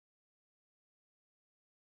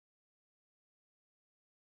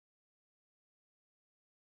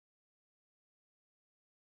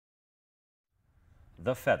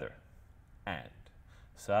the feather, and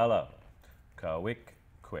slow, quick,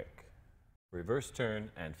 quick. Reverse turn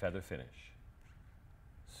and feather finish.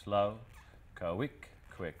 Slow, quick,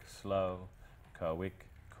 quick, slow, quick,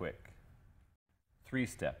 quick.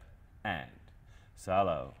 Three-step, and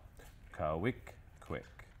slow, quick,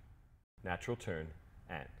 quick. Natural turn,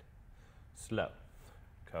 and slow,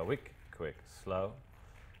 quick, quick, slow,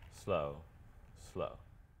 slow, slow.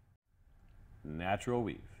 Natural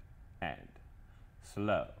weave, and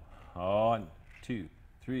slow. 1, 2,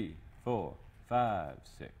 3, 4, 5,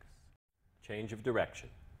 6. Change of direction,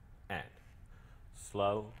 and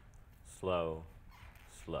slow, slow,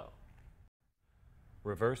 slow.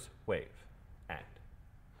 Reverse wave, and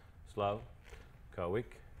slow,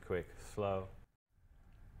 quick, quick, slow.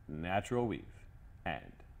 Natural weave,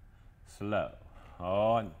 and slow.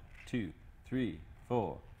 1, 2, 3,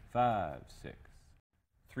 4, 5, 6.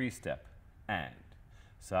 Three-step, and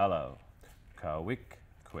slow, quick,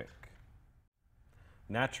 quick.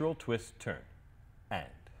 Natural twist turn, and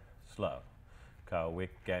slow,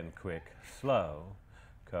 quick and quick, slow,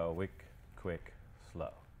 quick, quick,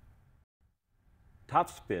 slow. Top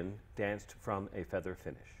spin danced from a feather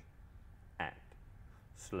finish, and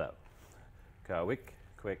slow, quick,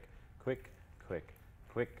 quick, quick, quick,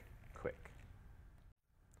 quick, quick.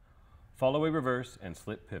 Follow a reverse and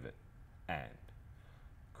slip pivot, and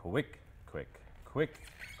quick, quick, quick,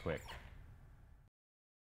 quick.